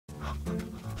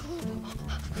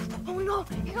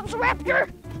Oh, here comes the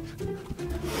raptor.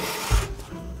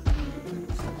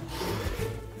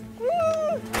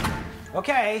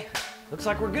 Okay, looks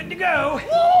like we're good to go.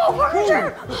 Whoa, Park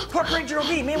Ranger! Park Ranger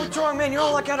OB, man, what's wrong, man? You're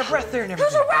all like out of breath there and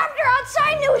everything. There's a raptor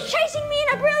outside and it was chasing me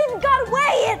and I barely even got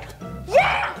away and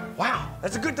yeah! Wow,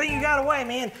 that's a good thing you got away,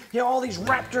 man. You know, all these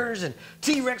raptors and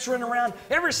T-Rex running around.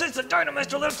 Ever since the Dino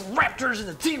Mister left, the raptors and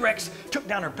the T-Rex took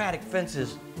down our paddock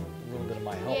fences. A little bit of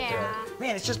my help there.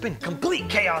 Man, it's just been complete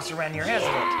chaos around here,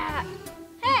 hasn't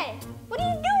it? Hey, what are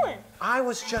you doing? I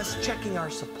was just checking our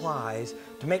supplies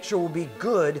to make sure we'll be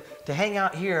good to hang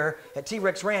out here at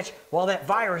T-Rex Ranch while that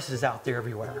virus is out there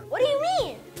everywhere. What do you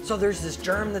mean? So there's this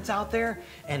germ that's out there,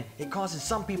 and it causes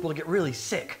some people to get really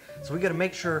sick. So we gotta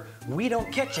make sure we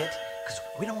don't catch it, because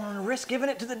we don't want to risk giving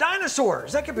it to the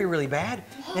dinosaurs. That could be really bad.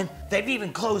 And they've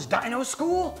even closed Dino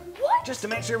School. What? Just to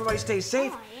make sure everybody stays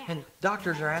safe. Oh, yeah. And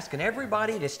doctors are asking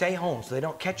everybody to stay home so they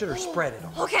don't catch it or spread it.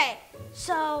 Okay,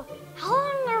 so how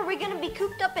long are we gonna be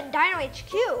cooped up in Dino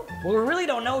HQ? Well, we really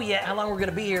don't know yet how long we're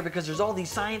gonna be here because there's all these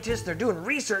scientists, they're doing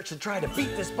research to try to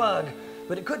beat this bug.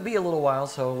 But it could be a little while,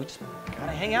 so we just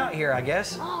gotta hang out here, I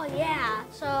guess. Oh yeah,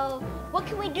 so what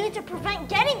can we do to prevent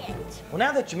getting it? Well,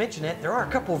 now that you mention it, there are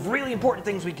a couple of really important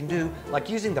things we can do, like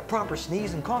using the proper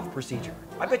sneeze and cough procedure.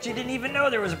 I bet you didn't even know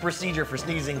there was a procedure for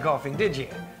sneezing and coughing, did you?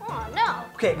 Oh no.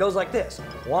 Okay, it goes like this.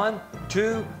 1,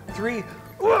 2, 3.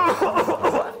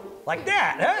 Like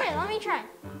that, huh? Okay, let me try.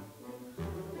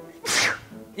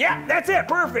 Yeah, that's it,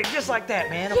 perfect, just like that,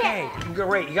 man. Okay, Yeah.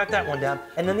 great, you got that one down.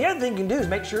 And then the other thing you can do is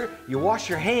make sure you wash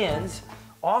your hands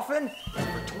often and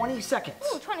for 20 seconds.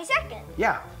 Ooh, 20 seconds.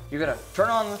 Yeah, you're gonna turn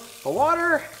on the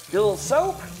water, get a little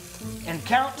soap, and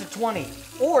count to 20.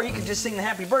 Or you can just sing the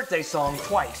happy birthday song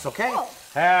twice, okay? Oh.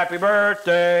 Happy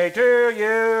birthday to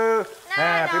you.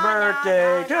 Happy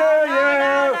birthday to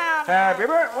you. Happy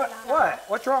birthday. What?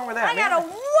 What's wrong with that, I got man? a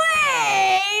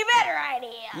way better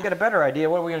idea. You got a better idea.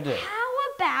 What are we gonna do? How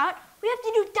about we have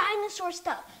to do dinosaur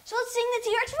stuff? So let's sing the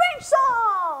T-Rex Ranch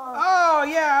song. Oh,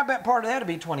 yeah, I bet part of that would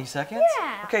be 20 seconds.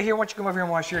 Yeah. Okay, here, why don't you come over here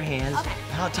and wash your hands. Okay.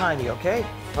 How tiny, okay?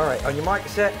 All right, on your mark,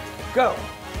 set, go.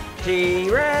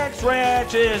 T-Rex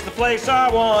Ranch is the place I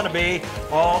want to be.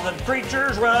 All the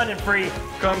creatures running free.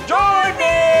 Come join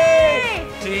me!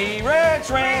 T-Rex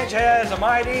Ranch has a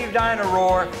mighty dino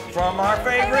roar from our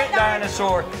favorite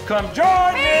dinosaur. Come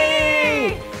join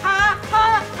me! Ha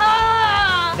ha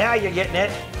ha! Now you're getting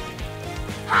it.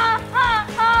 Ha ha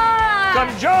ha!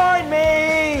 Come join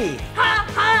me! Ha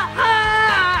ha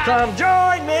ha! Come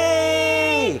join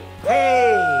me!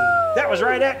 Hey, that was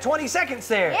right at 20 seconds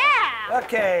there. Yeah!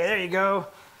 Okay, there you go.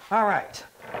 All right.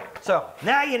 So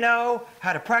now you know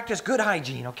how to practice good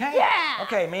hygiene, okay? Yeah.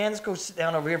 Okay, man, let's go sit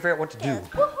down over here and figure out what to do.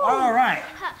 Woohoo. All right.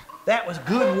 That was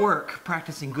good work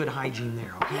practicing good hygiene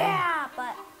there, okay? Yeah,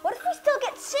 but what if we still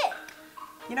get sick?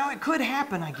 You know, it could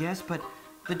happen, I guess, but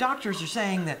the doctors are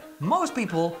saying that most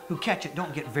people who catch it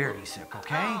don't get very sick,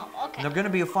 okay? Oh, okay. They're gonna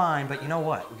be fine, but you know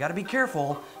what? We gotta be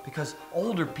careful because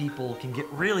older people can get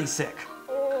really sick.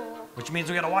 Which means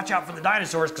we gotta watch out for the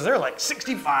dinosaurs because they're like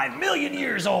 65 million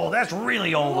years old. That's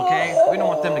really old, okay? We don't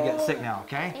want them to get sick now,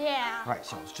 okay? Yeah. All right,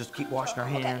 so let's just keep washing our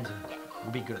hands and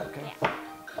we'll be good, okay? Yeah.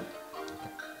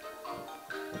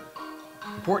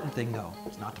 Important thing though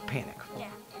is not to panic. Yeah.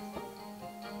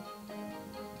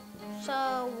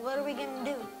 So what are we gonna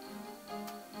do?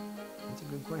 That's a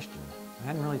good question. I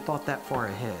hadn't really thought that far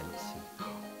ahead. Let's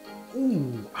see.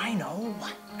 Ooh, I know.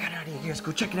 What? I got an idea. Here, let's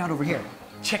go check it out over here.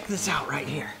 Check this out right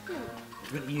here.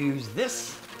 We're gonna use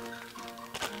this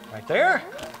right there.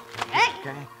 Hey.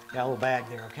 Okay, got a little bag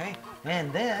there, okay?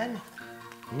 And then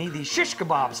you need these shish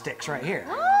kebab sticks right here.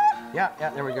 What? Yeah,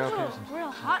 there we go. Okay, Those are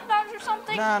real hot dogs or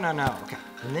something? no. Okay,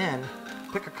 and then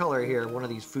pick a color here, one of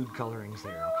these food colorings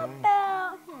there, okay?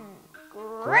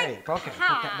 Great. Okay, put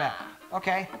that back.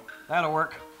 Okay, that'll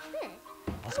work.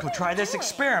 Let's go try this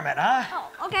experiment, huh?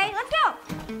 Oh, okay, let's go.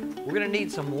 We're gonna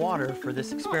need some water for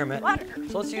this experiment. Water.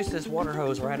 So let's use this water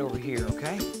hose right over here,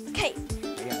 okay? Okay.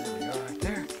 Yeah, there we go, right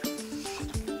there.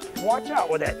 Watch out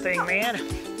with that thing, man.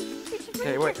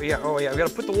 Okay, wait, we gotta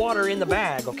put the water in the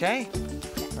bag, okay?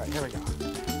 All right, here we go.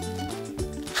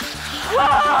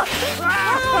 Ah,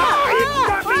 you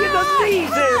got me in the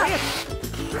knees there, man.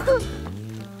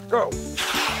 Go.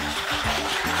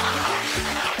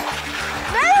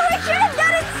 Maybe we should have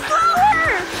done it slower.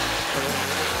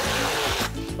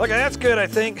 Okay, that's good, I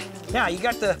think. Now, you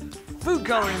got the food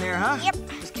coloring there, huh? Yep.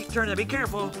 Just keep turning it. Be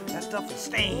careful. That stuff will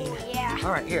stain. Yeah.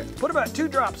 All right, here. Put about 2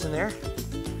 drops in there.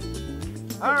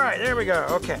 All right, there we go.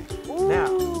 Okay. Now.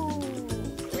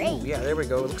 Great. Ooh, yeah, there we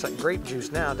go. It looks like grape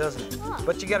juice now, doesn't it? Huh.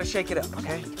 But you got to shake it up,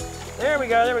 okay? There we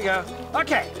go.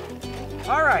 Okay.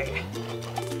 All right.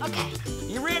 Okay.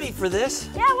 You ready for this?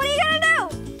 Yeah, what are you gonna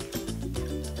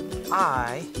do?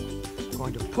 I'm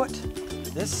going to put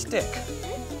this stick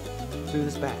through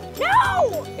this bag.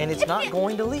 No! And it's not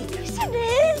going to leak. Yes, it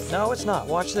is. No, it's not.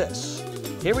 Watch this.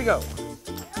 Here we go.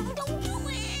 Don't do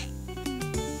it.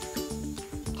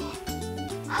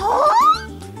 Huh?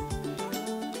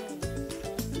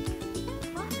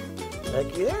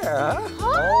 Looky there,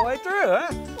 huh? All the way through,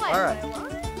 huh? What? All right.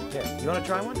 What? Here, you want to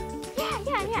try one? Yeah.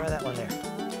 Try that one there.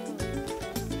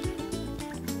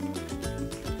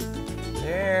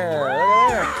 There, look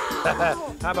at there.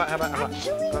 How about we do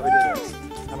this?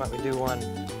 How about we do one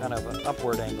kind of an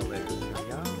upward angle there?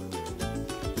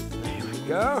 There we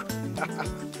go.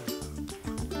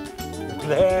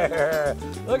 There.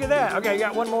 Look at that. Okay, you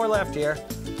got one more left here.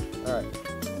 All right.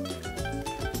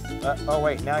 Oh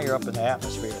wait, now you're up in the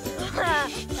atmosphere there.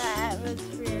 The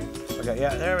atmosphere. Okay,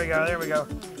 yeah, there we go.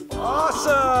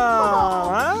 Awesome,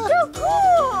 huh? So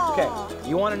cool. Okay,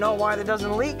 you want to know why it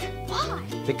doesn't leak? Why?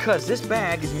 Because this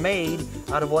bag is made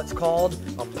out of what's called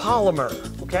a polymer,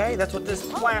 okay? That's what this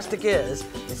plastic is.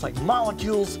 It's like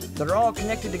molecules that are all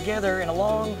connected together in a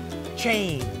long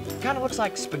chain. Kind of looks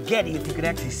like spaghetti if you could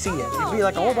actually see it. It'd be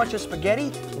like a whole bunch of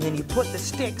spaghetti, and then you put the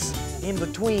sticks in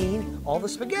between all the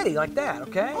spaghetti like that,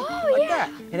 okay? Like that.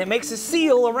 And it makes a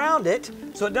seal around it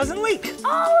so it doesn't leak.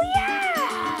 Oh,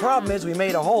 yeah. The problem is we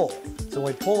made a hole. So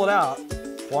when we pull it out,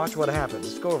 watch what happens.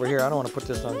 Let's go over here. I don't want to put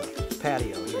this on the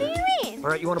patio here. What do you mean? All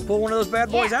right, you want to pull one of those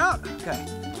bad boys out? Okay.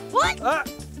 What?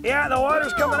 Yeah, the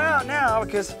water's coming out now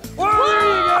because, whoa, there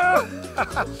you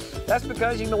go. That's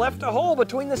because you left a hole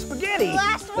between the spaghetti.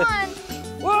 Last one.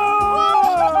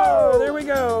 Whoa! There we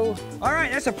go. All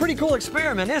right, that's a pretty cool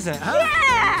experiment, isn't it, huh?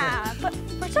 Yeah, but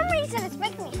for some reason it's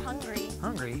making me hungry.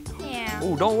 Hungry? Yeah.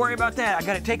 Oh, don't worry about that. I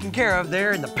got it taken care of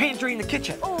there in the pantry in the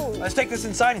kitchen. Oh. Let's take this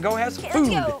inside and go have some Okay,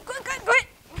 food. let's go. Good.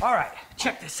 All right,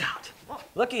 check this out.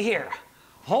 Looky here.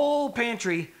 Whole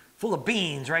pantry full of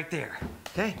beans right there,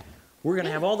 okay? We're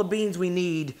gonna have all the beans we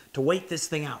need to wait this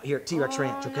thing out here at T-Rex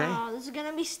Ranch, okay? No, this is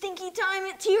gonna be stinky time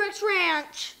at T-Rex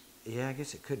Ranch. Yeah, I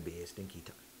guess it could be a stinky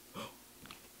time.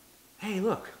 Hey,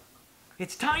 look.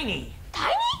 It's Tiny.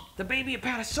 Tiny? The baby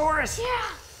Apatosaurus.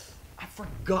 Yeah. I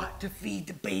forgot to feed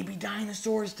the baby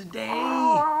dinosaurs today.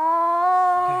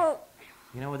 Oh.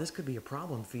 You know what? This could be a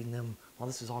problem feeding them while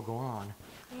this is all going on.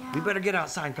 Yeah. We better get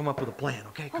outside and come up with a plan,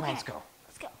 okay? Come on, Okay. let's go.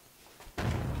 Let's go.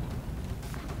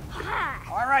 Hi.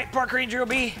 All right, Park Ranger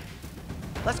B.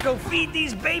 Let's go feed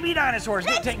these baby dinosaurs.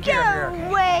 Get taken care of here,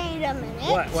 okay? Wait a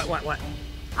minute. What?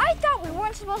 I thought we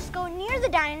weren't supposed to go near the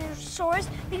dinosaurs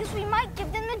because we might give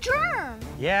them the germ.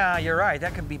 Yeah, you're right.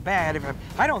 That could be bad.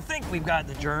 I don't think we've got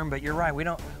the germ, but you're right. We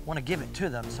don't want to give it to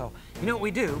them. So, you know what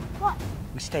we do? What?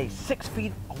 We stay 6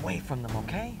 feet away from them,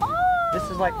 okay? Oh. This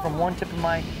is like from one tip of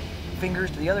my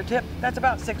fingers to the other tip. That's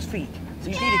about 6 feet. So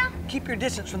you need to keep your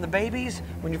distance from the babies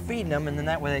when you're feeding them, and then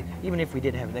that way, even if we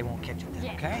did have it, they won't catch it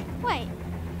then, okay? Wait,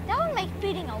 that would make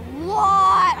feeding a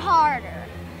lot harder.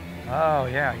 Oh,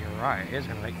 yeah, you're right. It is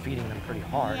going to make feeding them pretty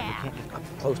hard. Yeah. We can't get up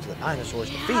close to the dinosaurs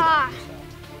to feed them. Yeah. So,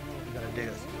 what you got to do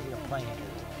is, you got a plan here.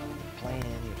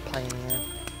 Plan.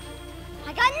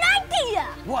 I got an idea.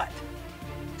 What?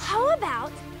 How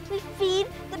about we feed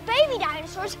the baby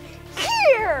dinosaurs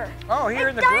here? Oh, here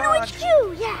in the Dino garage?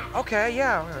 HQ, yeah. Okay,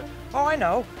 yeah. Oh, I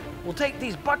know. We'll take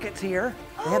these buckets here.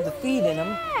 They have the feed in them.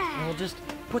 yeah. And we'll just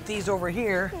put these over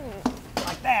here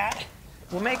like that.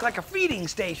 We'll make like a feeding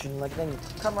station. Like then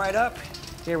come right up.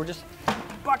 Here, we're just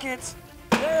buckets.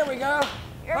 There we go.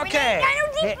 Here we Okay.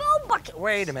 go, Dino Depot bucket.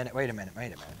 Wait a minute.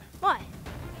 What?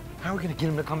 How are we gonna get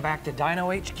them to come back to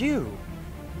Dino HQ?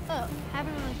 Oh,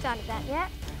 haven't really thought of that yet.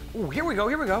 Oh, here we go.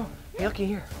 Hey, looky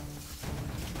here.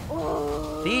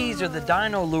 Oh. These are the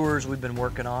dino lures we've been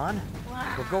working on.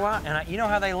 Wow. We'll go out, and you know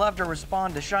how they love to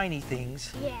respond to shiny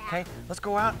things. Yeah. Okay, let's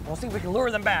go out. We'll see if we can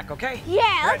lure them back, okay?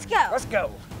 Yeah, All let's go. Let's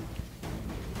go.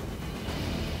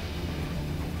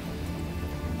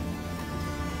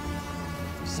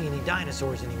 See any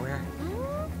dinosaurs anywhere?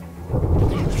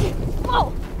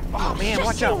 Whoa. Oh, man, Just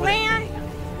watch out with man. it.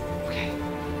 Okay.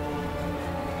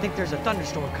 I think there's a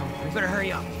thunderstorm coming. We better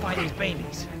hurry up and find these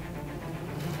babies.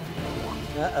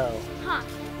 Uh-oh. Huh.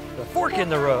 The fork in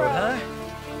the road, huh?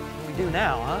 What do we do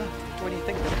now, huh? What do you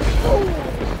think?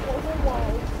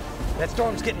 That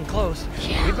storm's getting close.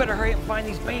 Yeah. We better hurry up and find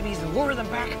these babies and lure them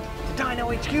back to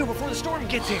Dino HQ before the storm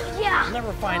gets here. Yeah. We'll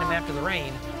never find them after the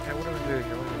rain. Okay, what do we do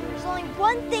here? There's only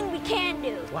one thing we can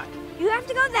do. What? You have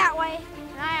to go that way,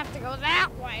 and I have to go that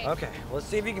way. Okay, let's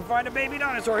see if you can find a baby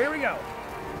dinosaur. Here we go.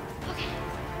 Okay.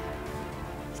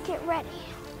 Let's get ready.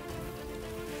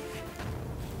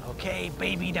 Okay,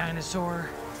 baby dinosaur.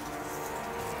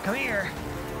 Come here.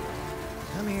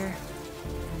 Come here.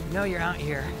 You know you're out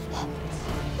here.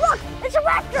 Look, it's a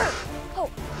raptor. Oh,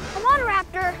 come on,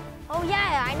 raptor. Oh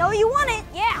yeah, I know you want it,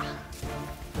 yeah.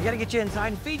 We gotta get you inside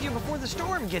and feed you before the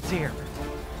storm gets here.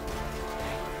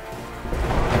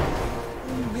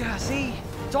 Ooh, yeah, see?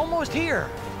 It's almost here.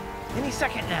 Any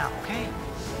second now, okay?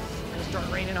 It's gonna start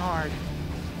raining hard.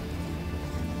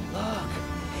 Look,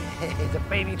 it's a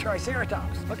baby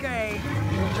Triceratops. Okay,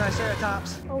 little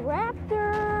Triceratops. Oh,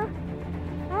 raptor.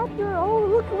 Raptor, oh,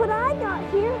 look what I got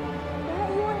here.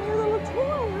 Yeah, you want your little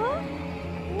toy, huh?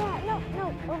 Yeah, no,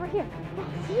 over here. Oh,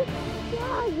 see?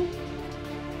 Yeah,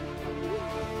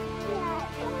 yeah,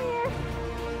 come here.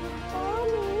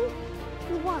 Follow me.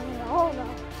 You want me to hold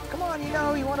on. Come on,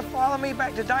 you want to follow me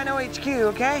back to Dino HQ,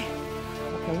 okay?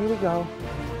 Okay, here we go.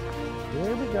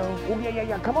 Here we go. Oh,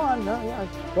 yeah. Come on. No, yeah.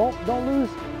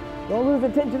 Don't lose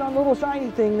attention on the little shiny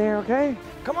thing there, okay?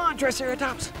 Come on,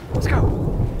 Triceratops. Let's go.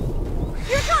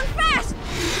 Here it comes, fast!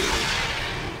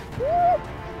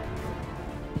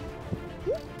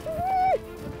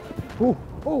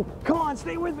 Oh, come on,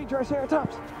 stay with me,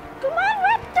 Triceratops. Come on,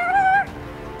 raptor!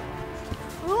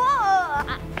 Whoa.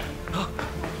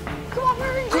 Come on,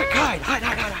 hurry! Quick, hide.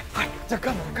 They're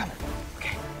coming. Okay.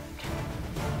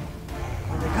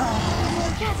 Here they come.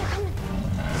 Yeah, they're coming.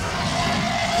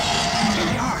 Here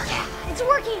they are. Yeah, it's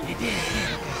working. They did.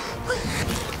 Quick,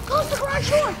 close the garage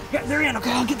door. Yeah, they're in.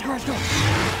 Okay, I'll get the garage door.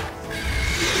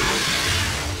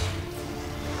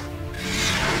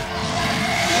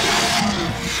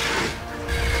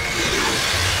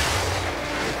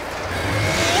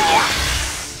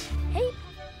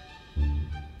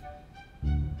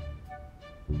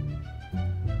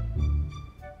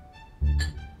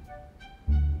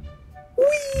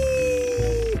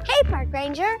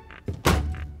 Ranger,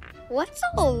 what's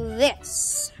all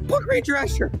this? Park Ranger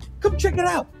Asher, come check it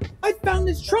out. I found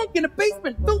this trunk in a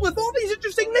basement filled with all these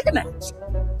interesting knickknacks.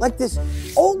 Like this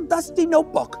old dusty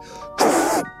notebook.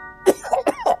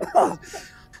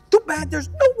 Too bad there's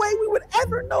no way we would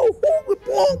ever know who it would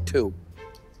belong to.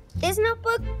 This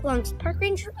notebook belongs to Park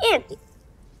Ranger Andy.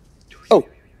 Oh,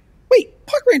 wait,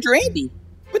 Park Ranger Andy?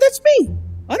 But that's me.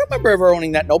 I don't remember ever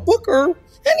owning that notebook or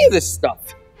any of this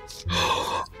stuff.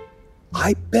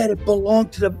 I bet it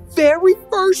belonged to the very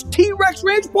first T-Rex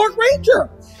Ranch Park Ranger,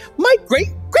 my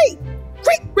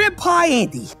great-great-great-grandpa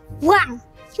Andy. Wow,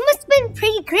 he must have been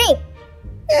pretty great.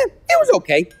 Yeah, it was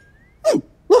okay.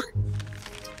 Look,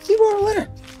 he wrote a letter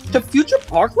to future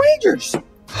park rangers.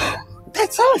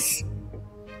 That's us.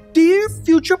 Dear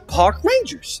future park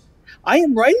rangers, I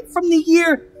am writing from the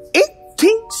year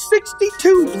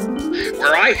 1862,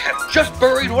 where I have just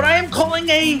buried what I am calling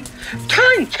a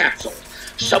time capsule.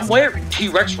 Somewhere in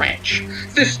T-Rex Ranch.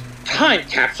 This time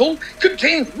capsule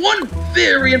contains one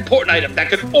very important item that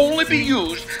can only be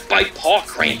used by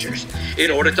park rangers. In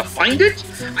order to find it,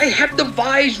 I have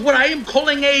devised what I am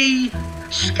calling a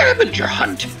scavenger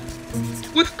hunt,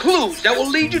 with clues that will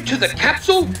lead you to the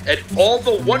capsule and all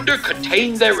the wonder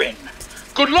contained therein.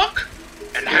 Good luck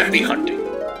and happy hunting.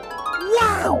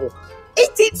 Wow!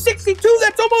 1862,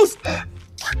 that's almost...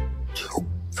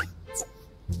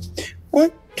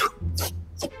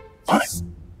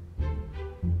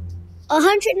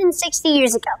 160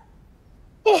 years ago.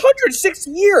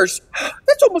 160 years?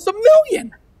 That's almost a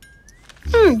million.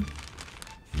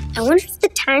 I wonder if the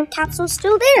time capsule's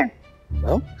still there.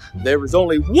 Well, there is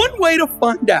only one way to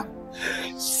find out.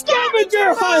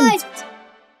 Scavenger hunt!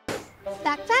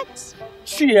 Backpacks?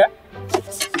 Shit.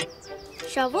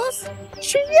 Shovels?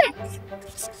 Shit.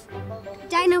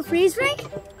 Dino freeze ray?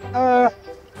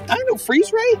 Dino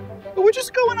freeze ray? But we're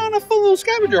just going on a full little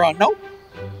scavenger hunt, no?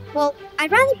 Well, I'd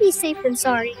rather be safe than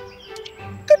sorry.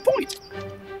 Good point.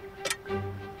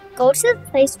 Go to the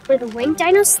place where the winged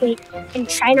dinos sleep and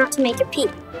try not to make a peep.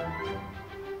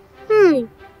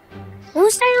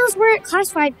 Most dinos weren't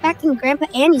classified back in Grandpa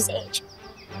Andy's age.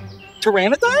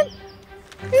 Pteranodon?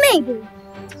 Maybe.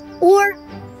 Or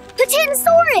the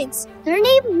Dinosaurs! Their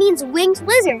name means winged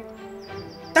lizard.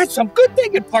 That's some good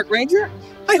thinking, Park Ranger.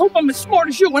 I hope I'm as smart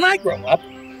as you when I grow up.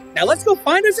 Now let's go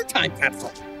find us a time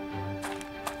capsule.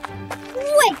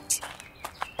 Wait!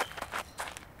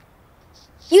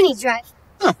 You need to drive.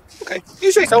 Oh, okay.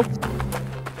 You say so.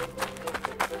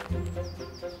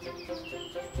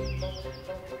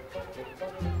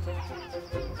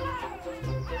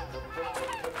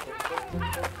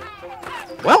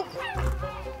 Well,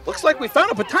 looks like we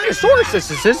found a Dinosaurus.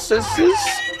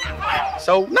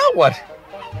 So now what?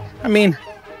 I mean,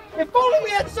 if only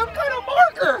we had some kind of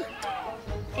marker.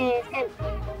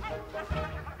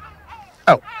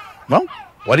 Oh, well,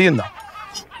 what do you know?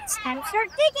 It's time to start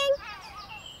digging.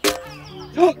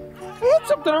 I hit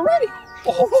something already.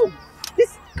 Oh,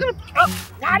 this is gonna be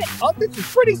Oh, this is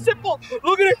pretty simple.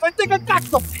 Look at it. I think I got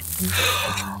something.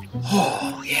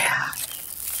 Oh, yeah.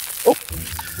 Oh.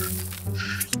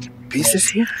 Pieces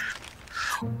here.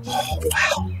 Oh,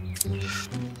 wow.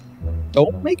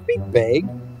 Don't make me beg.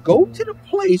 Go to the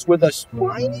place where the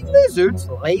spiny lizards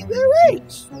lay their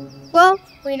eggs. Well,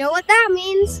 we know what that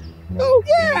means. Oh,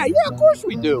 yeah, of course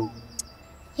we do.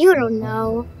 You don't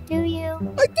know, do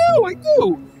you? I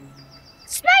do.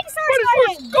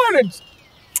 Spinosaurus Gardens.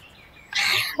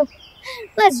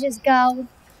 Let's just go.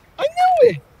 I knew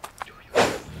it.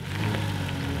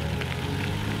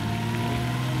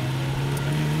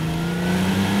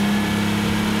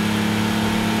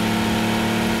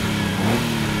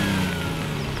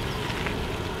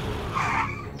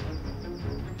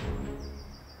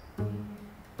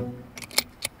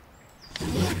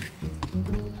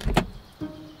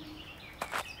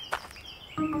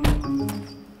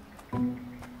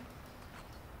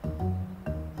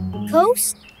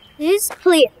 Coast is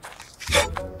clear.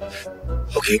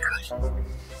 Okay, good.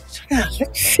 So now,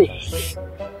 let's see.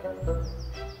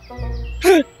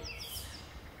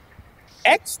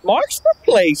 X marks the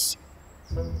place.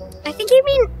 I think you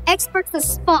mean X marks the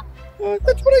spot.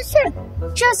 That's what I said.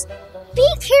 Just be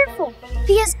careful,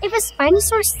 because if a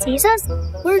Spinosaurus sees us,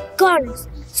 we're goners.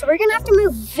 So we're gonna have to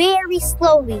move very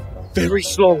slowly. Very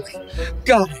slowly.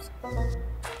 Got it.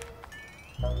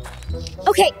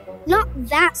 Okay, not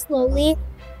that slowly.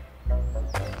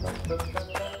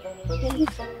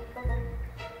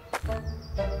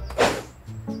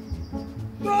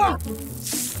 Ah!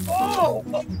 Oh!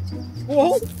 Oh!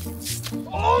 Oh!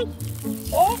 Oh!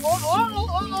 Oh!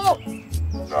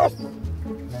 Oh!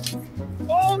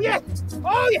 Oh, yeah!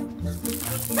 Oh, yeah!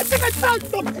 I think I found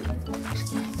something!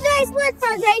 Nice work,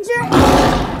 Park Ranger!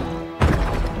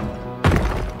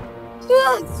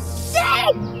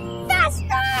 Dang! Faster!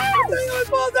 Hang on,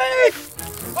 Baldy!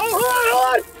 Oh, hold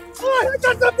on! Oh, I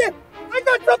got something!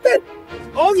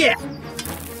 Oh, yeah!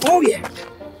 Oh, yeah!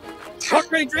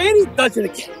 Park Ranger Andy does it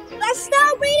again! Let's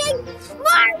stop reading!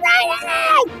 More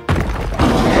reading!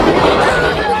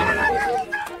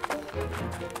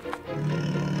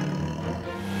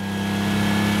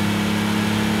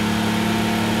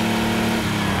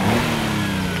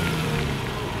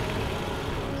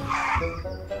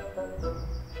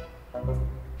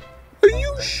 Are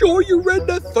you sure you read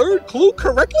the third clue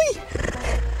correctly?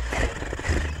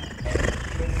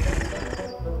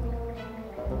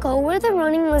 Go where the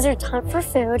running lizards hunt for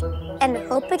food and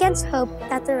hope against hope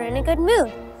that they're in a good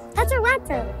mood. That's a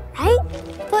raptor, right?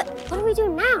 But what do we do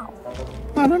now?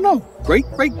 I don't know.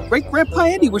 Great-Grandpa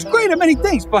Andy was great at many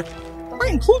things, but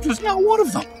writing clues was not one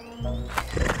of them.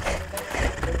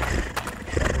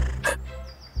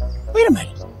 Wait a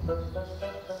minute.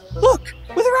 Look,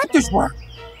 where the raptors were.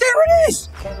 There it is.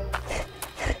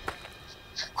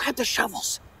 Grab the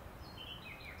shovels.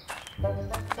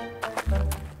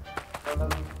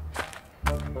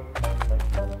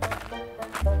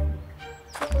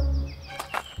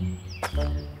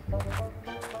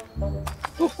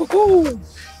 Oh,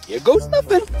 here goes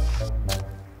nothing.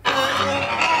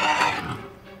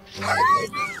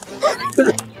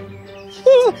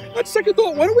 On second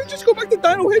thought, why don't we just go back to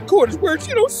Dino headquarters where it's,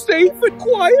 safe and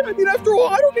quiet? I mean, after all,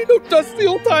 I don't need no dusty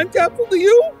old time capsule, do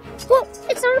you? Well,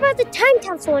 it's not about the time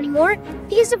capsule anymore,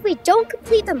 because if we don't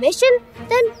complete the mission,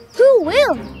 then who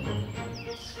will?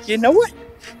 You know what?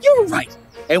 You're right.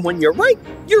 And when you're right,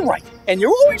 you're right. And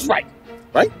you're always right.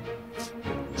 Right?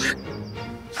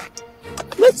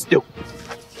 Let's do it.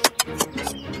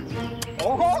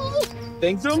 Oh,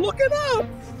 things are looking up.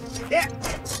 Yeah.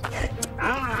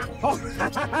 Ah,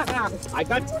 I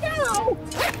got you now.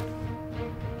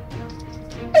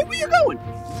 Hey, where you going?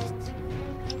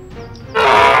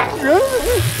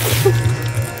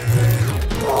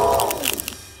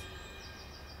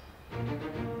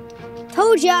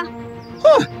 Told ya.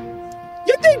 Huh.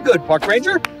 You did good, Park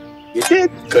Ranger. You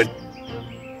did good.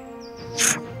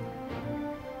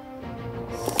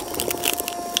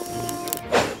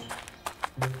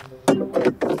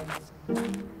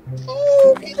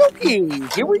 Okie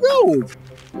dokie, here we go.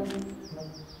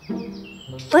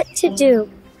 What to do?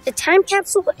 The time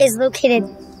capsule is located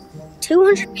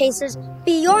 200 paces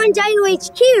beyond Dino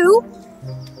HQ.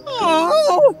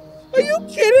 Oh, are you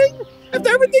kidding? After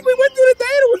everything we went through today,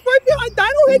 it was right behind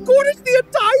Dino headquarters the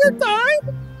entire time?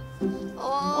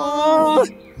 Oh.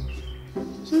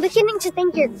 I'm beginning to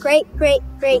think your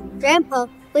great-great-great-grandpa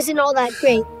wasn't all that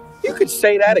great. You could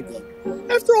say that again.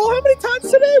 After all, how many times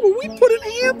today were we put in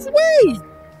Ham's way?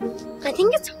 I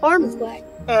think it's harm's way.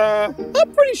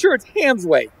 I'm pretty sure it's Ham's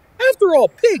way. After all,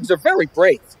 pigs are very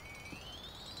brave.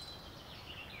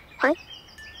 What?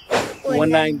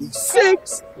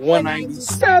 196,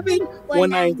 197,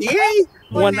 198,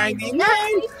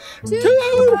 199,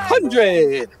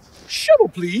 200. Shovel,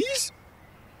 please.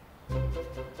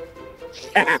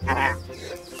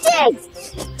 Dig!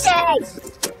 Dig!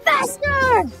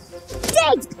 Faster!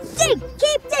 Dig! Dig!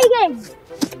 Keep digging!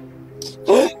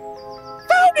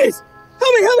 Found it!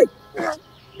 Help me!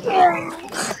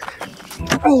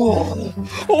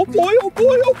 Oh boy, oh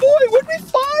boy, oh boy! What did we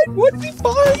find? What did we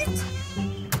find?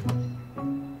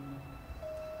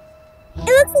 It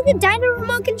looks like a dino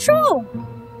remote control.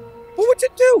 What's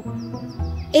it do?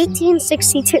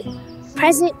 1862.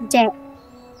 Present day.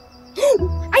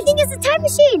 I think it's a time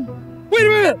machine. Wait a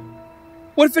minute!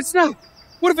 What if it's not?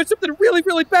 What if it's something really,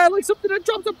 really bad, like something that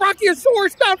drops a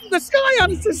brachiosaurus down from the sky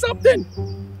on us or something?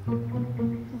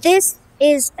 This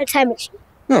is a time machine.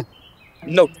 Huh.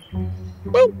 No.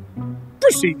 Well,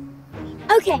 proceed.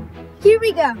 Okay, here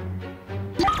we go.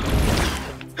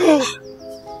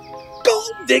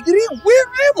 Gold diggity, where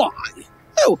am I?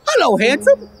 Oh, hello,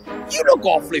 handsome. You look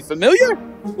awfully familiar.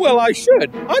 Well, I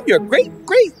should. I'm your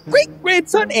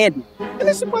great-great-great-grandson, Andy. And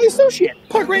this is my associate,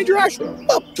 Park Ranger Asher.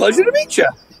 Well, pleasure to meet you.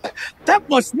 That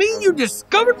must mean you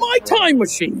discovered my time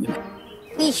machine.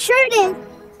 We sure did.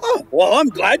 Oh, well, I'm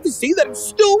glad to see that it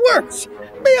still works.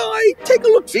 May I take a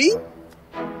look-see?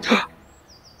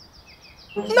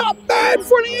 Not bad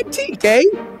for an antique, eh?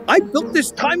 I built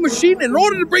this time machine in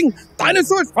order to bring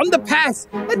dinosaurs from the past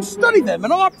and study them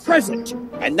in our present.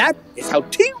 And that is how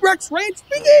T-Rex Ranch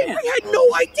began. I had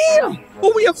no idea.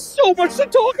 Well, we have so much to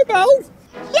talk about.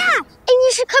 Yeah, and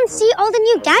you should come see all the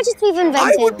new gadgets we've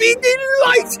invented. I would be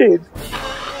delighted.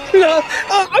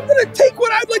 I'm going to take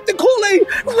what I'd like to call a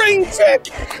rain check.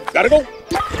 Gotta go.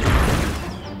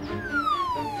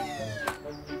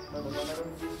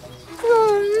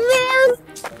 Oh, man.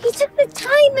 He took the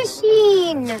time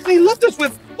machine. He left us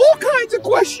with all kinds of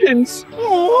questions.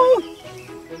 Aww.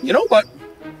 You know, but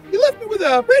he left me with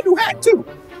a brand new hat, too.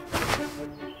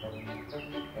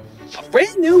 A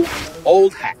brand new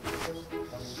old hat.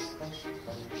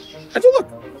 How'd you look?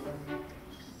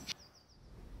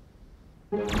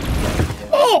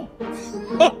 Oh!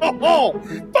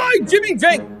 By Jimmy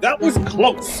Jake, that was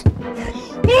close.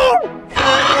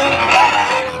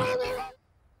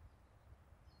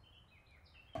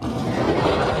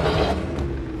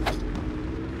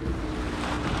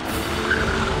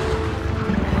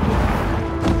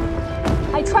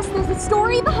 I trust there's a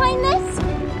story behind this?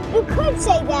 You could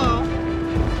say that.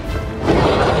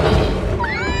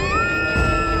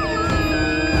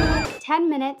 10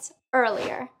 minutes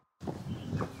earlier.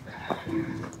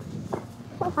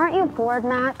 Aren't you bored,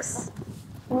 Max?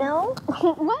 No?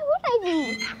 Why would I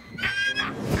be?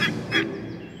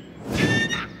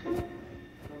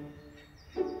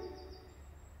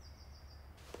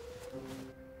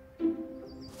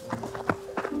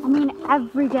 I mean,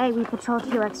 every day we patrol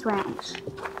T-Rex Ranch.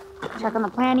 Check on the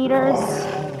plant eaters.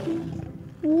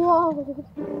 Whoa.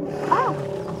 Oh.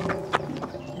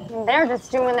 They're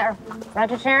just doing their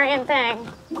vegetarian thing.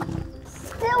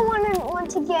 Still wouldn't want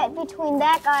to get between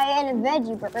that guy and a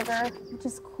veggie burger. Which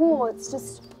is cool, it's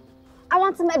just... I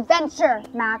want some adventure,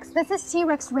 Max. This is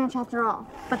T-Rex Ranch after all.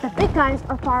 But the big guys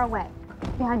are far away,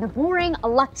 behind a boring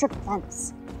electric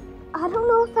fence. I don't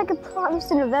know if I could promise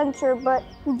an adventure, but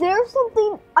there's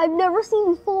something I've never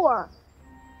seen before.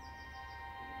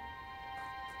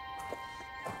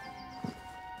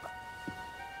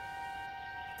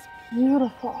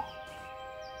 Beautiful.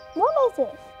 What is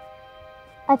it?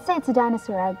 I'd say it's a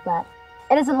dinosaur egg, but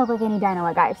it doesn't look like any dino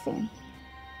egg I've seen.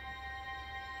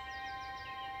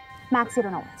 Max, you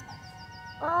don't know what it's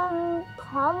about.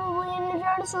 Probably in the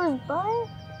dinosaur's butt.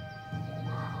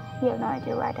 You have no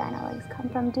idea where dino eggs come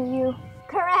from, do you?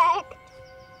 Correct.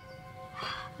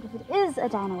 But if it is a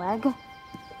dino egg,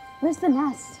 where's the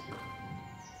nest?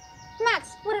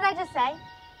 Max, what did I just say?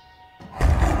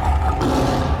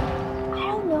 I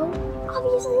don't know.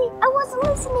 Obviously, I wasn't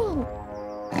listening.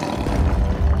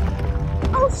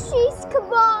 Oh, sheesh,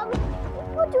 kebab.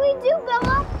 What do we do,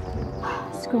 Bella?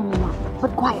 Scream him up,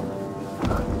 but quiet.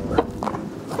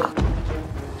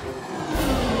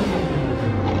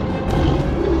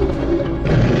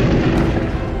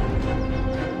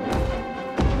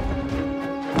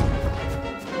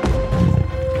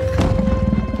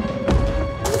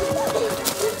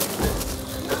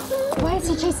 Why is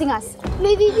he chasing us?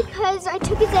 Maybe because I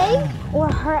took his egg? Or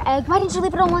her egg? Why didn't you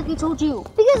leave it on like I told you?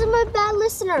 Because I'm a bad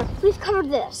listener. We've covered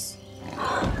this.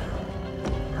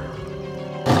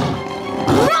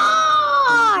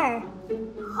 Roar!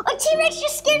 A T-Rex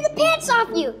just scared the pants off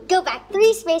you. Go back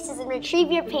 3 spaces and retrieve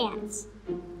your pants.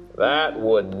 That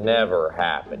would never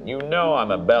happen. You know I'm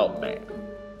a belt man.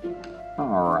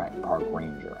 All right, Park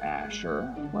Ranger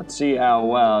Asher. Let's see how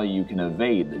well you can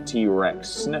evade the T-Rex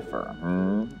sniffer,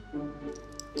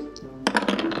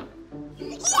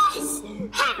 Yes!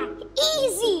 Hack!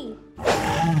 Easy!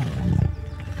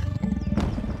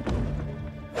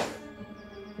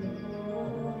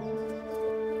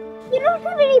 You don't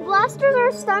have any blasters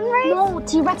or stun rays? No,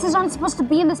 T-Rexes aren't supposed to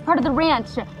be in this part of the ranch.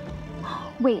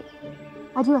 Wait,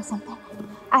 I do have something.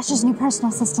 Asher's new personal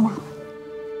assistant app.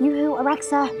 Yoo-hoo,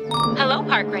 Alexa. Hello,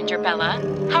 Park Ranger Bella.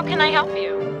 How can I help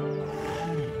you?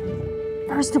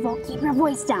 First of all, keep your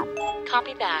voice down.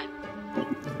 Copy that.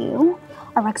 Thank you.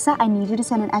 Alexa, I need you to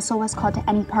send an SOS call to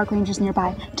any park rangers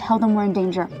nearby. Tell them we're in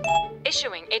danger.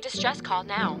 Issuing a distress call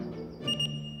now.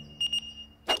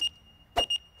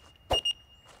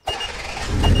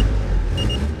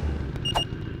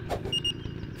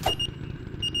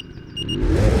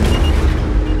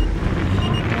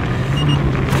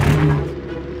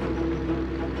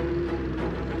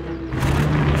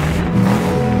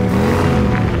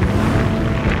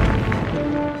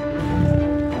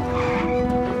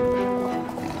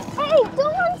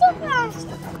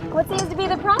 What seems to be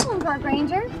the problem, Park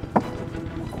Ranger?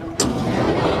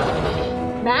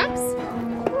 Max?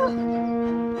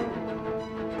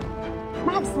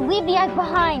 Max, leave the egg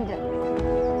behind.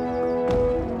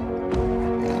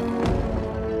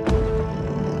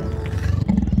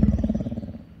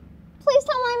 Please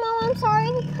tell my mom I'm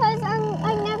sorry because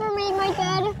I never made my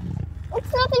bed.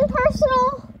 It's nothing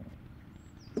personal.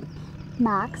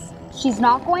 Max, she's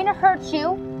not going to hurt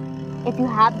you if you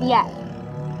have the egg.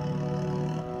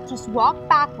 Just walk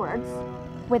backwards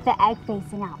with the egg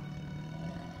facing out.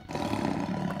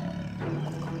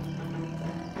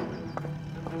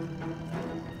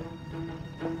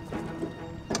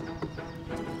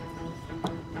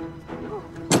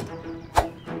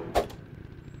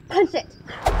 Punch it.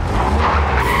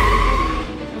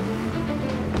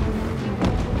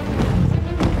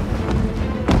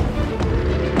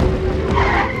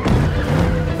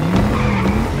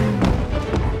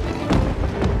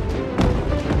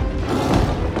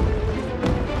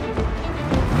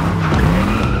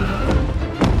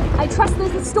 Trust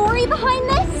there's a story behind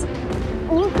this?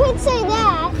 You could say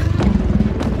that.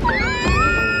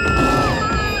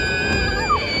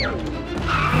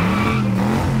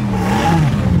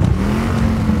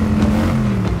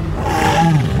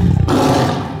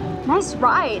 Nice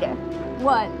ride.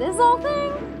 What, this whole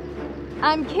thing?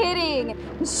 I'm kidding.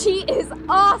 She is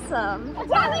awesome.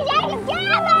 Together!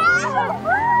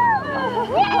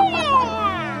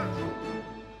 Yeah!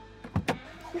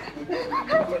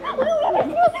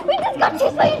 We just got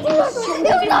chased by a T-Rex!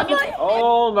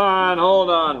 Hold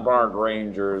on, Park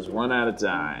Rangers. One at a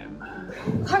time.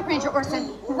 Park Ranger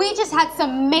Orson, we just had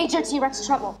some major T-Rex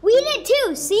trouble. We did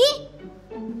too, see?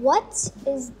 What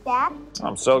is that?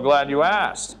 I'm so glad you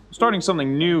asked. Starting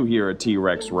something new here at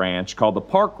T-Rex Ranch called the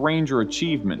Park Ranger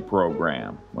Achievement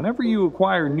Program. Whenever you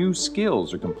acquire new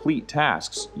skills or complete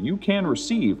tasks, you can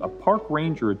receive a Park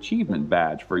Ranger Achievement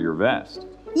badge for your vest.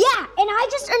 Yeah, and I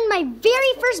just earned my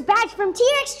very first badge from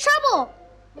T-Rex Trouble.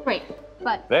 Great,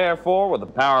 but... Therefore, with the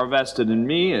power vested in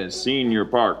me as Senior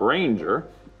Park Ranger,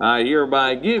 I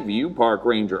hereby give you, Park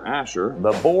Ranger Asher,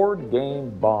 the Board Game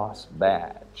Boss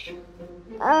badge.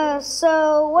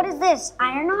 So what is this?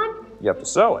 Iron-on? You have to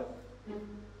sew it.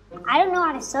 I don't know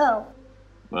how to sew.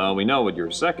 Well, we know what your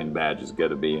second badge is going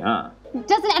to be, huh?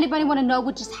 Doesn't anybody want to know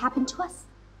what just happened to us?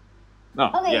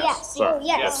 Oh, Okay, yes. Sorry.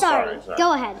 Yes, sorry.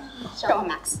 Go ahead. Go on,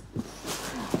 Max.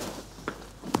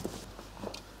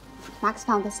 Max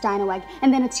found this dino egg,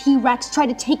 and then a T-Rex tried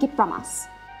to take it from us.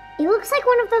 It looks like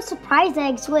one of those surprise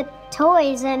eggs with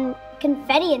toys and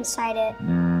confetti inside it.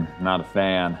 Not a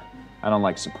fan. I don't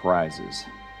like surprises.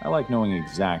 I like knowing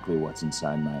exactly what's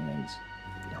inside my eggs.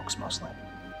 Yolks mostly.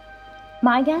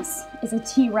 My guess is a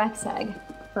T-Rex egg,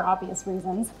 for obvious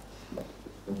reasons.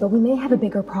 But we may have a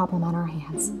bigger problem on our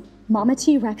hands. Mama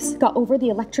T-Rex got over the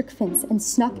electric fence and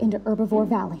snuck into Herbivore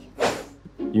Valley.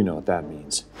 You know what that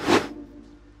means.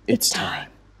 It's time.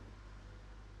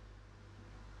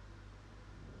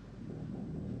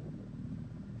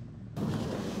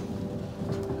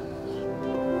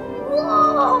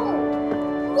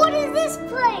 Whoa! What is this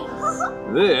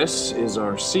place? This is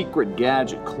our secret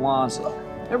gadget closet.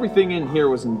 Everything in here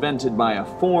was invented by a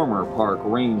former park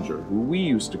ranger who we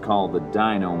used to call the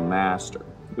Dino Master.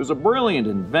 He was a brilliant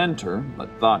inventor, but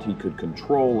thought he could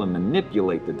control and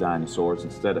manipulate the dinosaurs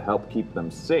instead of help keep them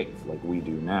safe like we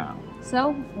do now.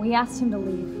 So, we asked him to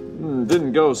leave.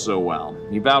 Didn't go so well.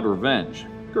 He vowed revenge.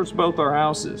 Cursed both our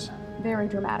houses. Very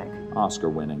dramatic. Oscar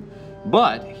winning.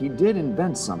 But he did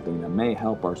invent something that may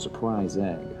help our surprise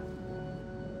egg.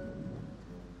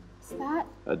 Is that?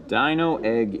 A dino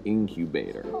egg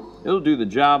incubator. It'll do the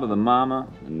job of the mama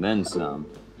and then some.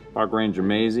 Park Ranger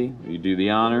Maisie, will you do the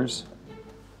honors?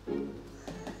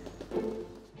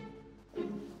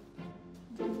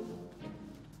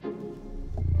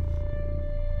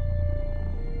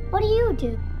 What do you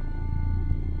do?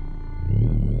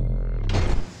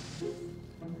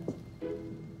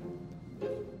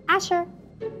 Asher,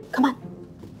 come on.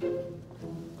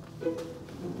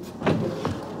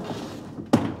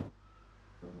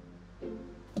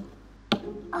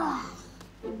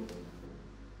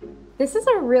 This is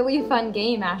a really fun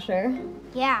game, Asher.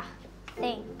 Yeah,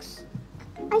 thanks.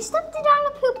 I stepped in Dino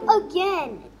poop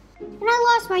again, and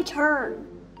I lost my turn.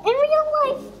 In real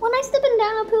life, when I step in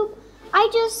Dino poop, I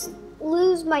just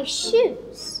lose my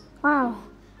shoes. Wow,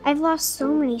 I've lost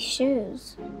so many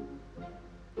shoes.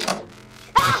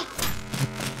 Ah!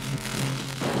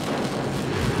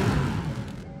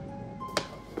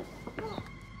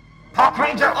 Park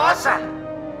Ranger awesome!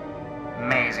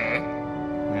 Maisie,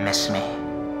 miss me?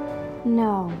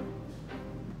 No.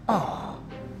 Oh,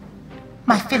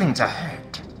 my feelings are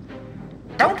hurt.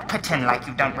 Don't pretend like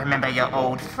you don't remember your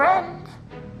old friend,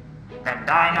 the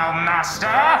Dino Master.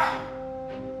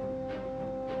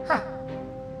 Huh.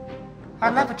 I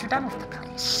love what you've done with the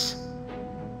place.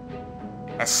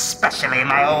 Especially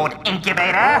my old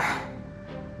incubator.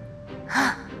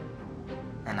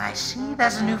 And I see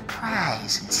there's a new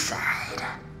prize inside.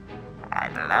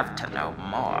 I'd love to know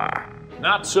more.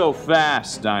 Not so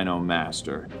fast, Dino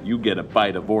Master. You get a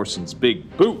bite of Orson's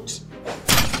big boot.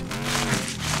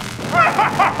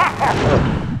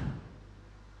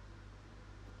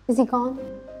 Is he gone?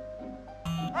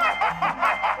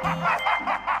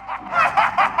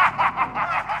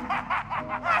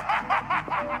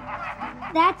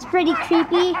 That's pretty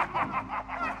creepy.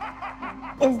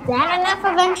 Is that enough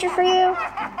adventure for you?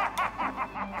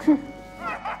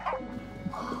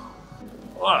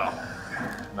 Well,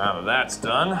 now that that's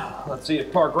done, let's see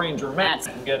if Park Ranger Matt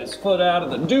can get his foot out of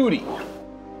the duty.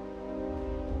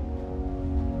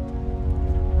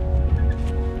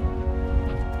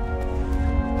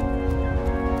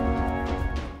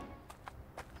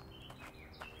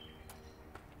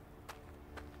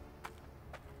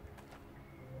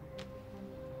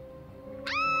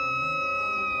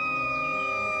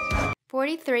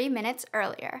 "43 minutes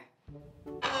earlier.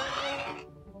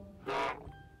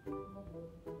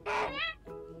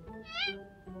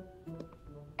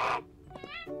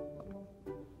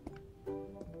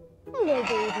 Hello,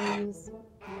 babies.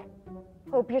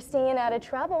 Hope you're staying out of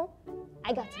trouble.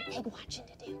 I got some egg watching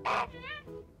to do.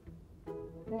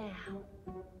 Now,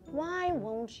 why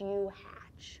won't you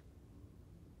hatch?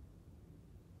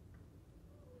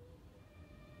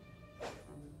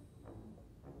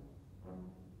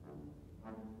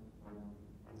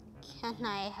 Can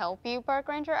I help you, Park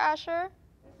Ranger Asher?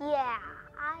 Yeah,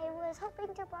 I was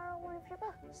hoping to borrow one of your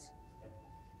books.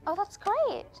 Oh, that's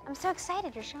great. I'm so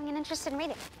excited you're showing an interest in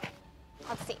reading.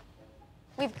 Let's see.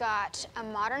 We've got A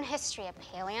Modern History of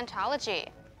Paleontology.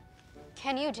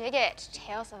 Can you dig it?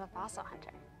 Tales of a Fossil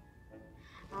Hunter.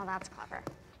 Oh, that's clever.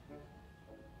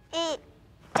 It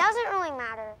doesn't really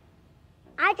matter.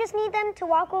 I just need them to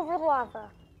walk over the lava.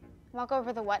 Walk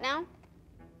over the what now?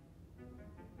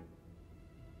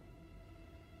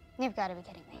 You've got to be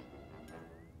kidding me.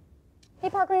 Hey,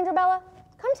 Park Ranger Bella,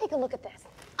 come take a look at this.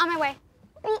 On my way.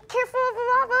 Be careful of the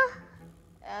lava.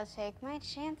 I'll take my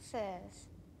chances.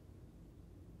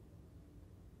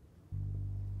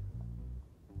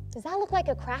 Does that look like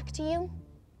a crack to you?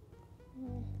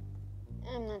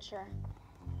 I'm not sure.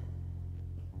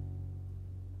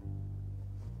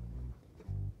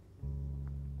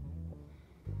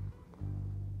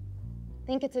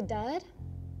 Think it's a dud?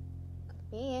 Could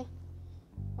be.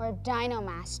 Or a Dino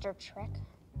Master trick.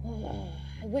 Oh,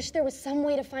 I wish there was some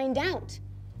way to find out.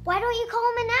 Why don't you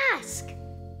call him and ask?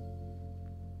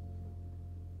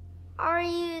 Are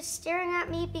you staring at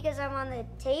me because I'm on the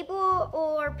table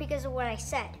or because of what I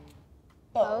said?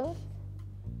 Both?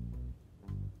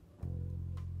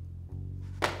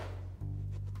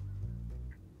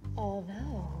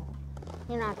 Although,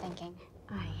 You're not thinking.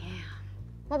 I am.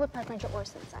 What would Park Ranger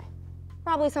Orson say?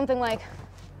 Probably something like,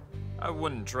 I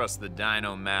wouldn't trust the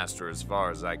Dino Master as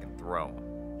far as I can throw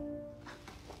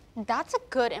him. That's a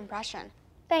good impression.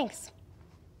 thanks,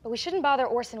 but we shouldn't bother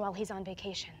Orson while he's on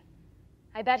vacation.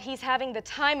 I bet he's having the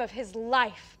time of his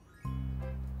life.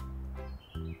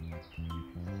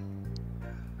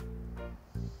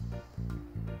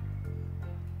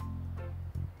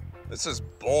 This is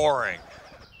boring.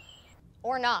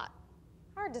 Or not.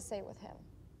 Hard to say with him.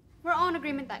 We're all in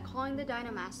agreement that calling the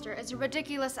Dino Master is a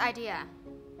ridiculous idea,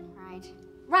 right?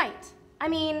 Right. I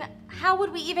mean, how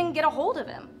would we even get a hold of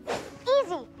him?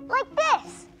 Easy, like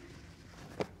this.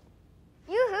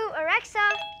 Yoo-hoo, Alexa.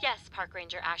 Yes, Park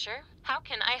Ranger Asher. How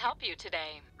can I help you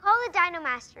today? Call the Dino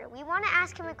Master. We want to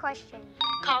ask him a question.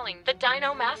 Calling the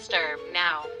Dino Master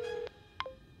now.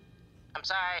 I'm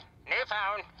sorry. New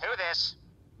phone. Who this?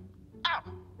 Oh,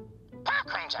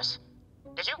 Park Rangers.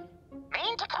 Did you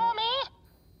mean to call me?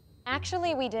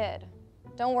 Actually, we did.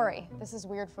 Don't worry, this is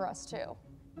weird for us too.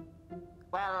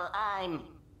 Well, I'm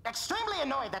extremely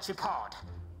annoyed that you called.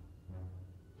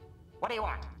 What do you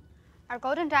want? Our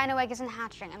golden dino egg isn't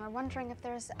hatching, and we're wondering if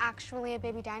there's actually a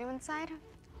baby dino inside.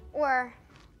 Or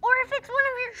if it's one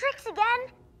of your tricks again.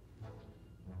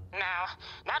 No,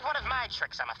 not one of my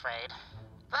tricks, I'm afraid.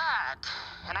 But,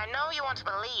 and I know you won't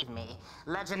believe me,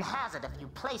 legend has it if you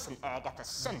place an egg at the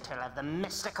center of the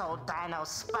mystical dino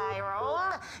spiral,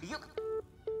 you...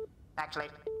 Actually,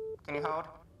 can you hold?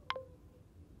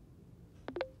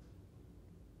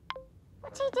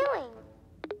 What's he doing?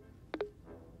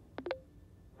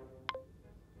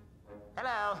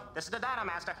 Hello, this is the Dino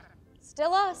Master.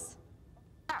 Still us.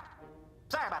 Oh,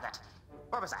 sorry about that.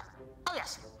 Where was I? Oh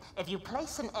yes, if you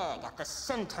place an egg at the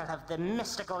center of the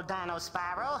mystical dino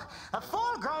spiral, a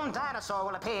full-grown dinosaur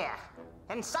will appear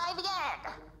inside the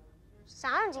egg.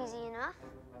 Sounds easy enough.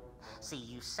 See,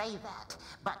 you say that,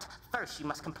 but first you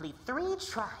must complete 3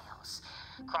 trials.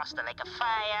 Cross the lake of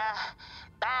fire,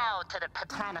 bow to the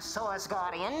Dinosaur's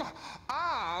guardian,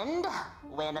 and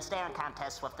win a staring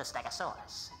contest with the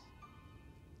Stegosaurus.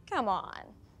 Come on.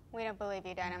 we don't believe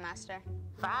you, Dino Master.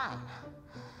 Fine.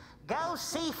 Go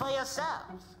see for yourself.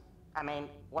 I mean,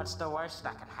 what's the worst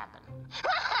that can happen?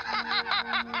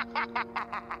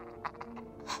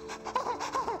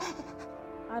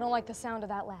 I don't like the sound of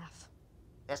that laugh.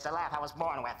 It's the laugh I was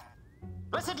born with.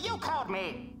 Listen, you called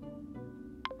me!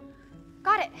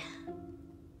 Got it.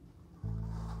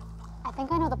 I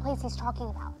think I know the place he's talking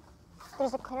about.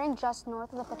 There's a clearing just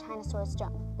north of the Dinosaurs'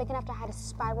 Germ, big enough to hide a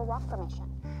spiral rock formation.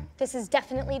 This is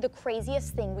definitely the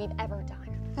craziest thing we've ever done.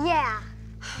 Yeah.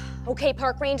 Okay,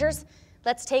 park rangers,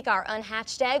 let's take our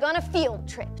unhatched egg on a field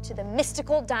trip to the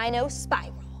mystical Dino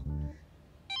Spiral.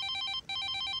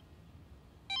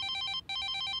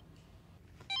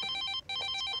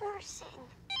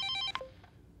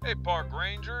 Hey, Park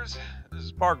Rangers. This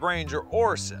is Park Ranger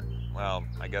Orson. Well,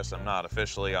 I guess I'm not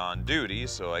officially on duty,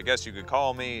 so I guess you could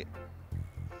call me...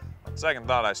 On second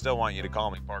thought, I still want you to call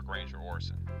me Park Ranger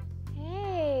Orson.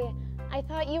 Hey, I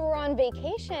thought you were on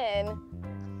vacation.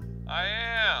 I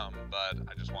am, but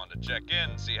I just wanted to check in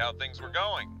and see how things were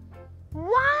going.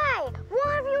 Why? What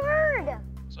have you heard?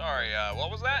 Sorry,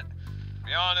 what was that? To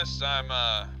be honest, I'm,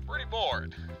 pretty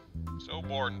bored. So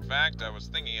bored, in fact, I was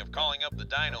thinking of calling up the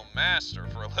Dino Master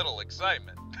for a little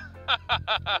excitement.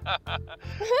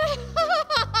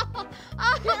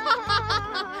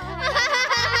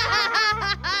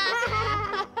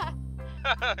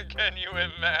 Can you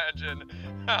imagine?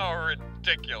 How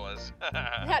ridiculous.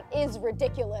 That is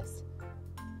ridiculous.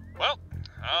 Well,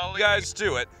 I'll leave you guys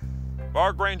to it.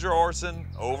 Park Ranger Orson,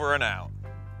 over and out.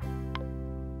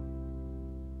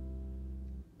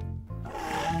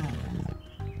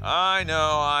 I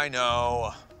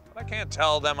know. But I can't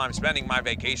tell them I'm spending my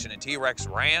vacation at T-Rex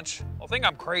Ranch. They'll think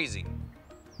I'm crazy.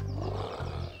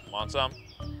 Want some?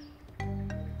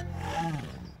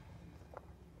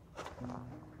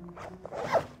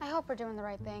 I hope we're doing the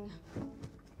right thing.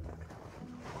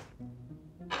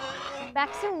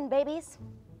 Back soon, babies.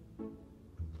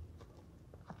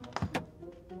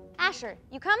 Asher,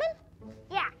 you coming?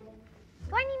 Yeah.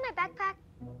 Do I need my backpack?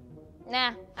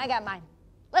 Nah, I got mine.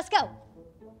 Let's go.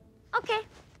 Okay.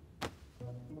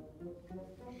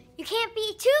 You can't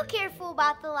be too careful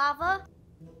about the lava.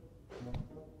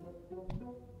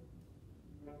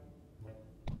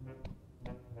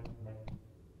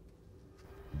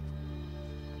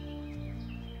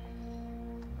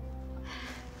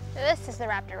 This is the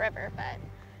Raptor River, but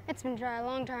it's been dry a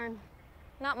long time.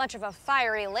 Not much of a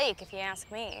fiery lake, if you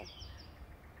ask me.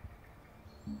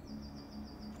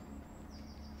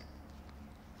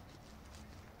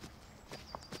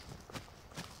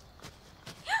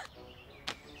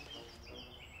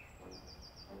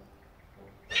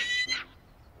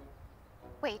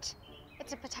 Wait,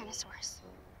 it's a Dinosaurs.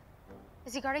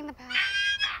 Is he guarding the path?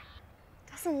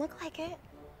 Doesn't look like it.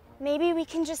 Maybe we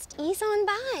can just ease on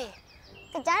by.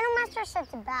 The Dino Master said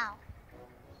to bow.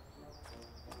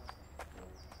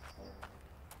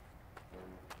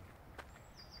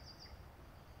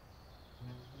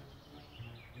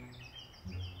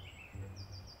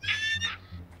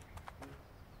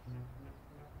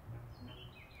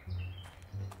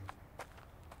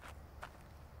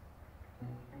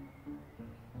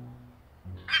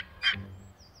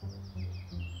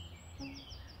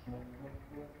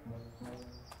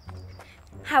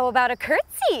 How about a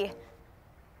curtsy?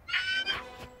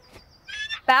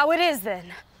 Bow it is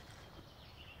then.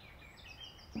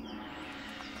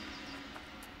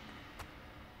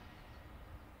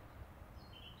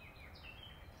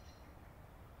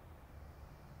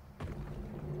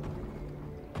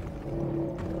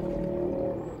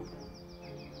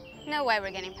 No way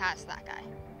we're getting past that guy.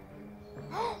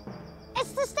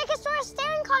 It's the Stegosaurus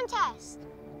staring contest!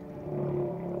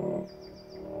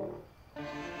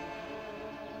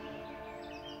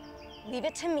 Leave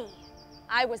it to me.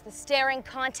 I was the staring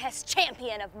contest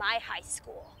champion of my high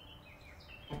school.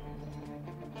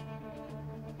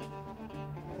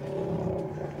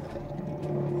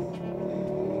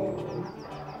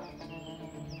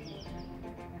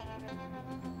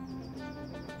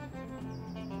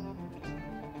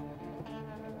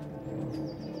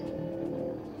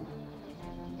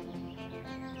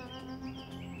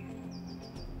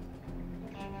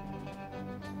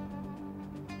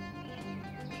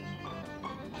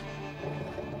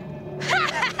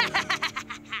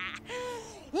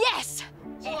 Yes!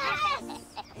 Yes!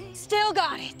 Still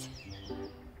got it.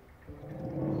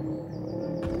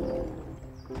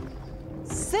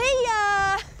 See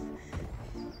ya!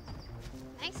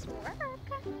 Nice work.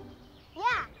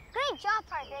 Yeah, great job,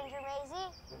 Park Ranger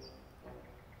Maisie.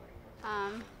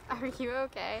 Are you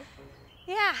okay?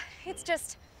 Yeah, it's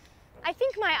just, I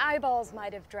think my eyeballs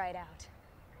might have dried out.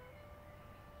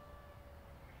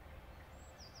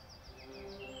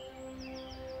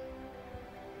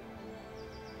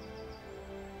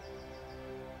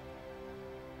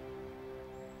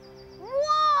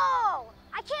 Whoa!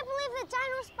 I can't believe the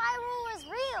Dino Spiral was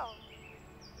real.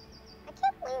 I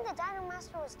can't believe the Dino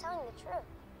Master was telling the truth.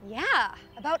 Yeah,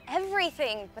 about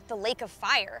everything but the lake of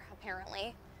fire,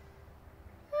 apparently.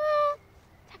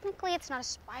 Technically, it's not a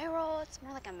spiral. It's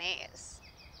more like a maze.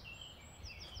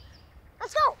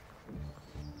 Let's go!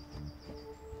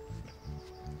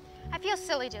 I feel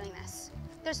silly doing this.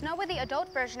 There's no way the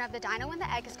adult version of the dino in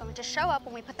the egg is going to show up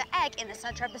when we put the egg in the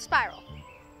center of the spiral.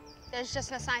 There's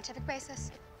just no scientific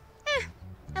basis.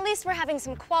 At least we're having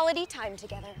some quality time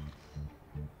together.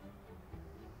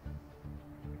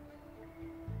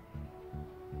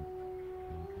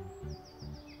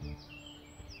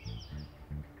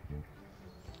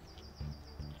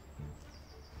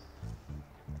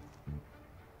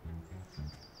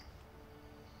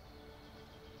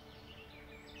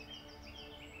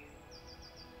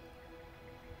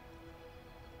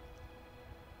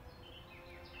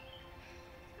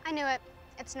 I knew it.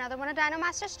 It's another one of Dino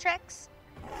Master's tricks.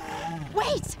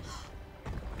 Wait!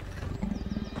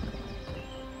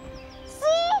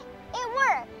 See? It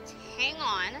worked. Hang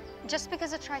on. Just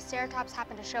because a Triceratops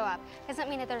happened to show up doesn't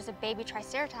mean that there's a baby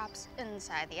Triceratops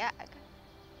inside the egg.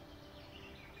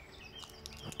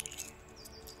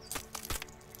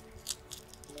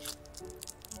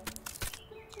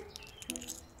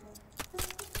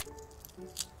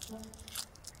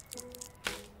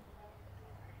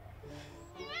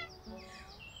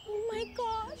 Oh my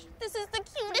gosh, this is the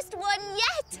cutest one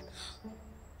yet!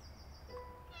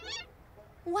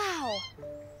 Wow,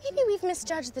 maybe we've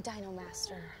misjudged the Dino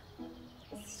Master.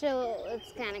 Still,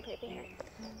 it's kind of creepy here.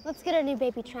 Let's get our new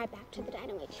baby Tri back to the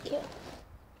Dino HQ.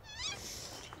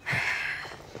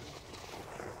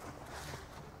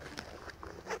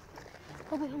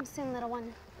 We'll be home soon, little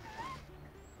one.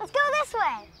 Let's go this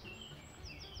way.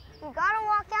 You gotta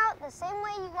walk out the same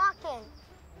way you walk in.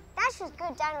 That's just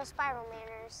good Dino Spiral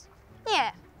manners.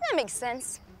 Yeah, that makes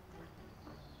sense.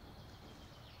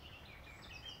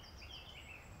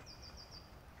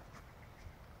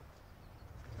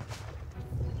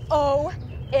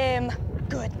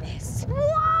 Goodness.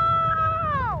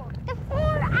 Whoa! The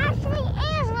floor actually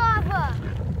is lava!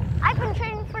 I've been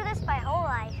training for this my whole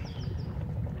life.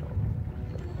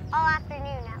 All afternoon,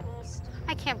 at least.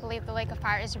 I can't believe the lake of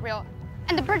fire is real,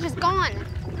 and the bridge is gone.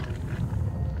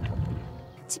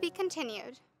 To be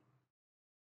continued.